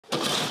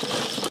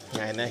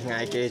ngày này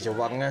ngày kia cho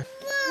vắng á.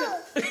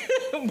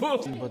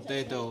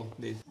 Potato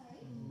this.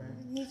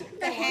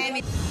 The ham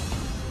is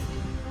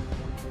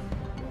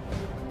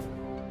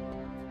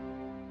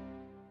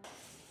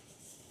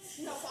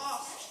no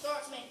false.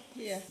 Starts me.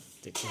 here.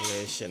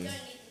 Decoration.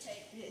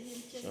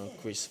 So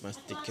Christmas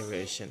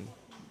decoration.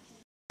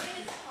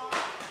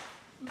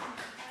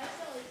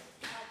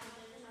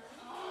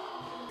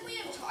 We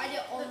have tried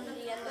it on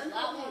the end of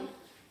that one.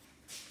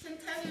 Can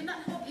tell you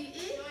not what you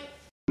eat.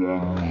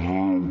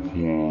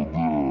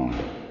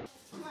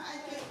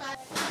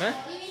 Huh?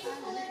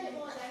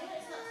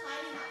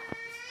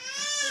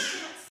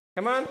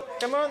 Come on,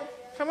 come on,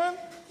 come on. Do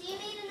you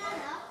need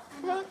another?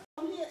 Come on.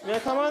 Yeah,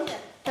 come on.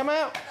 Come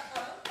out.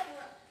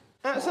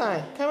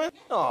 Outside. Come on.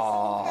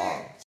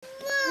 Aww.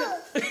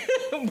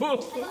 Come on.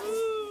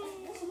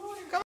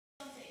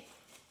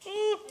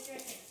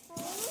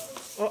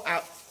 Oh,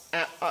 out.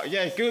 Out. Oh,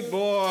 yeah, good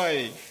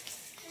boy.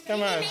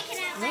 Come on.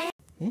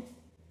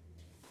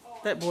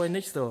 That boy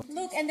next door.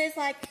 Look, and there's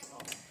like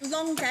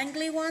long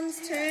dangly ones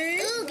too.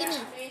 Ooh, give me.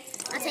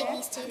 I'll take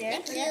these two.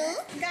 Thank you.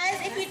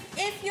 Guys,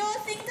 if your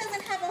thing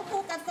doesn't have a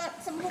hook, I've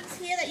got some hooks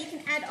here that you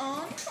can add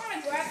on. I'm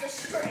trying to grab the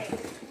string.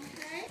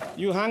 Okay.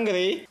 You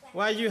hungry?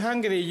 Why you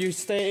hungry? You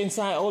stay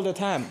inside all the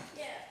time.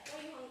 Yeah,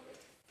 are you hungry?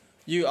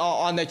 You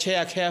are on the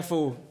chair.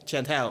 Careful,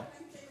 Chantal.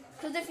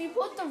 Because if you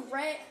put the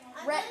red,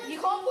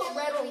 you can't put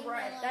red on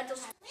red. That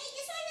just.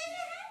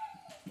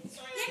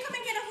 Yeah, come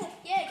and get a hook.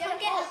 Yeah, get a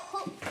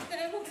hook. Get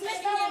a hook. Let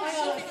me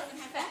know if it doesn't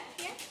have that.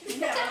 Yeah.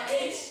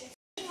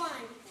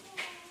 One.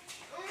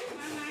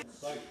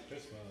 It's like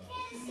Christmas.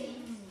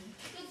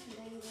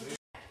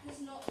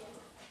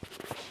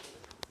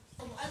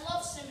 I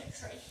love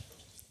symmetry.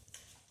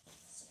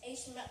 It's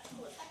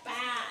asymmetrical. It's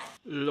bad.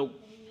 Look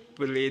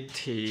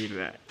pretty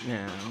right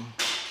now.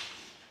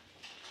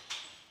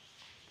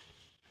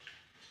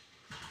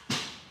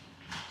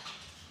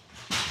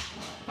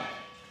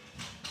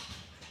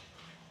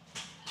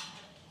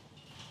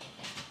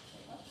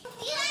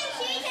 You like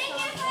cheating,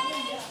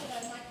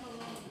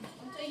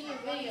 I'm taking a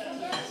video.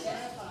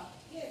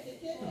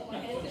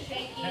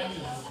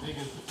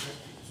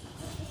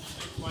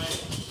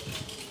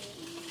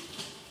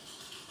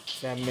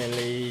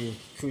 Family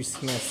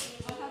Christmas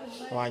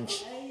lunch.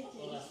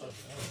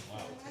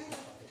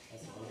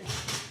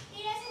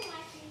 He doesn't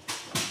like me.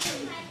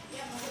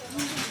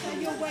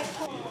 Your weight.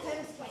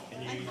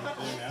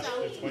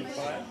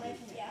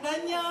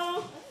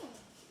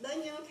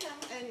 Daniel,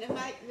 come and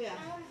Mike here.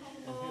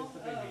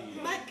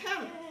 Mike,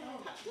 come.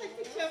 Take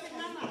picture with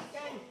Mama.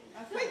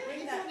 Quick,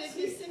 before they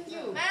listen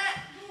you. Matt!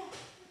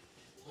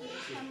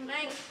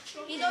 Matt,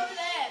 he's over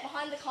there,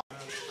 behind the car.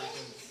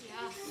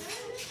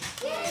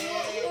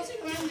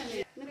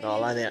 Đó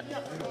là nè.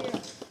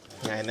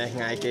 Ngày này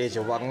ngày kia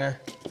cho vắng á.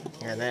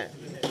 Ngày này.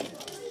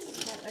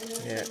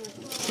 Yeah.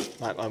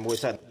 Bạn on mùi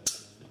sân.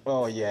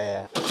 Oh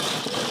yeah.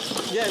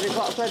 Yeah, we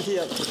got plenty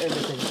of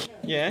everything.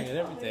 Yeah. And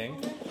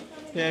everything.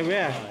 Yeah,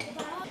 where?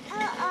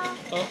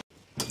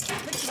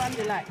 Which one do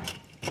you like?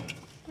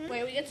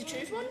 Wait, we get to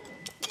choose one?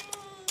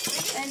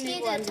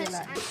 Any one you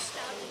like.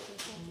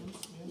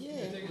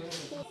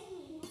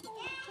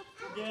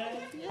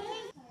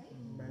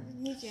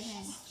 Need your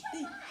hand.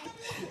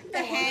 The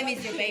ham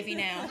is your baby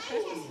now.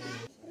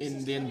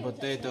 Indian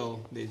potato.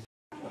 This.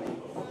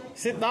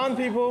 Sit down,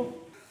 people.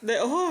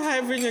 They're all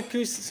having a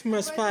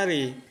Christmas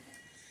party.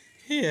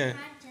 Here.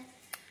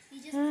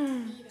 You just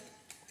need it.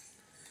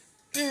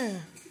 Yeah.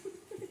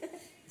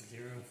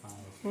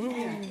 0-5.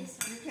 Yeah,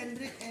 you can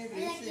read I like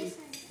everything. this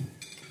one.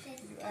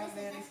 You are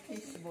very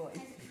peace boy.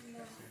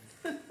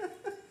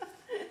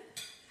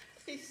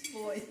 Peace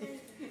boy.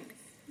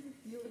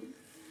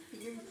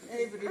 You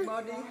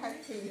everybody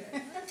happy.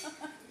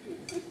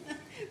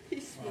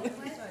 Peace boy.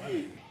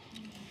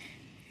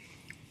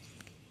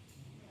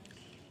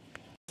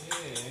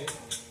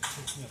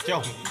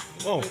 Chồng.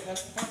 Oh.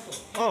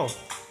 Oh.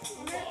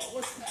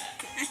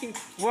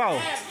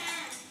 Wow.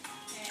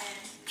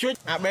 Chút.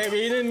 À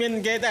baby nó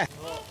mình get à.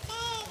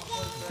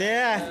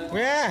 There.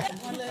 Where?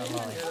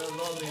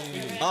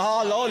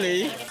 Oh,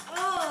 lolly.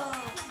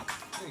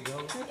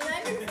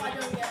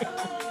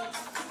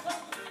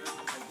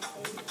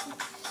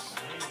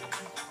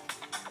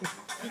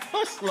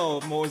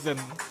 Slow motion.